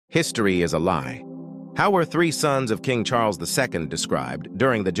History is a lie. How were three sons of King Charles II described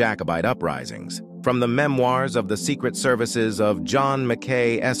during the Jacobite uprisings? From the Memoirs of the Secret Services of John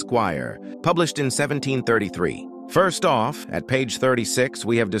Mackay, Esquire, published in 1733. First off, at page 36,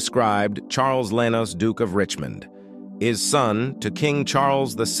 we have described Charles Lennos, Duke of Richmond, is son to King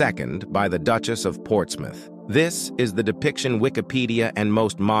Charles II by the Duchess of Portsmouth. This is the depiction Wikipedia and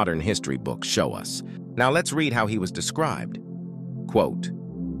most modern history books show us. Now let's read how he was described. Quote,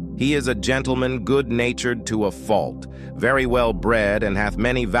 "He is a gentleman good-natured to a fault, very well bred and hath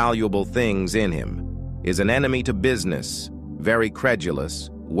many valuable things in him, is an enemy to business, very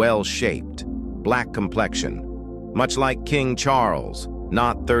credulous, well-shaped, black complexion, much like King Charles,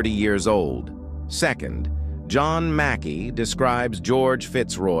 not 30 years old." Second, John Mackay describes George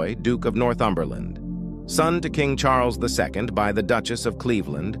Fitzroy, Duke of Northumberland. Son to King Charles II by the Duchess of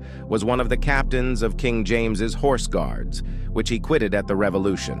Cleveland, was one of the captains of King James's Horse Guards, which he quitted at the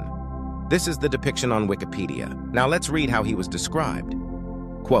Revolution. This is the depiction on Wikipedia. Now let's read how he was described.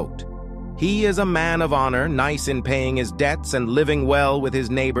 Quote, "He is a man of honor, nice in paying his debts and living well with his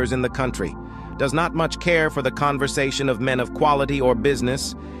neighbors in the country, does not much care for the conversation of men of quality or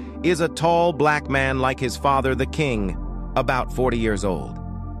business, is a tall black man like his father the king, about 40 years old."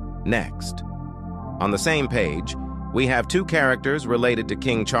 Next. On the same page, we have two characters related to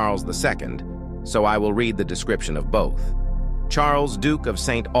King Charles II, so I will read the description of both. Charles, Duke of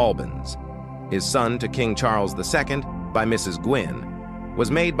St. Albans, his son to King Charles II by Mrs. Gwynne,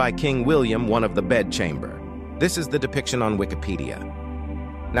 was made by King William one of the bedchamber. This is the depiction on Wikipedia.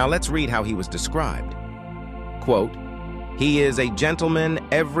 Now let's read how he was described. Quote, "He is a gentleman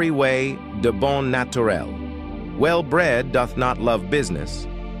every way de bon naturel, well-bred, doth not love business,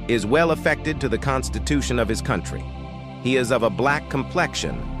 is well affected to the constitution of his country. He is of a black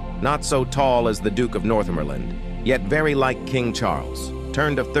complexion, not so tall as the Duke of Northumberland, yet very like King Charles,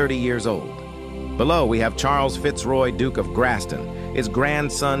 turned of 30 years old." Below we have Charles Fitzroy, Duke of Grafton, is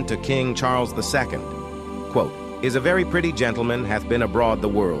grandson to King Charles II. Quote, "Is a very pretty gentleman, hath been abroad the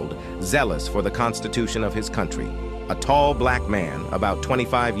world, zealous for the constitution of his country, a tall black man, about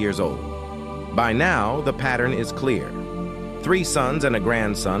 25 years old." By now, the pattern is clear. Three sons and a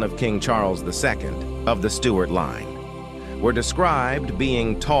grandson of King Charles II of the Stuart line were described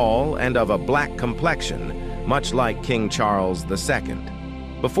being tall and of a black complexion, much like King Charles II.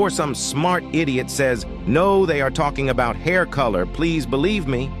 Before some smart idiot says, "No, they are talking about hair color, please believe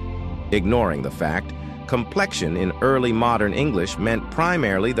me," ignoring the fact, complexion in early modern English meant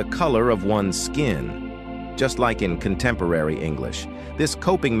primarily the color of one's skin. Just like in contemporary English, this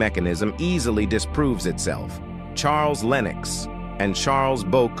coping mechanism easily disproves itself. Charles Lennox and Charles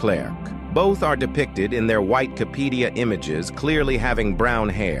Beauclerk both are depicted in their Wikipedia images clearly having brown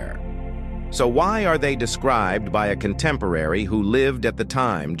hair. So why are they described by a contemporary who lived at the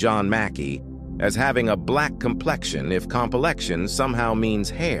time, John Mackay, as having a black complexion if complexion somehow means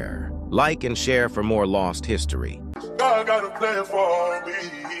hair? Like and share for more lost history. God got a plan for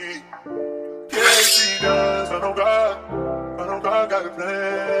me. Yes, he does. I know God got a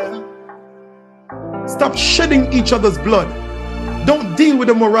plan. Stop shedding each other's blood. Don't deal with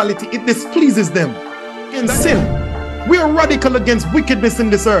the morality. It displeases them. In sin, we are radical against wickedness in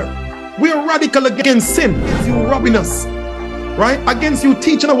this earth. We are radical against sin. It's you robbing us, right? Against you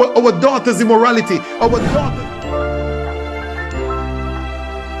teaching our daughters immorality. Our daughters.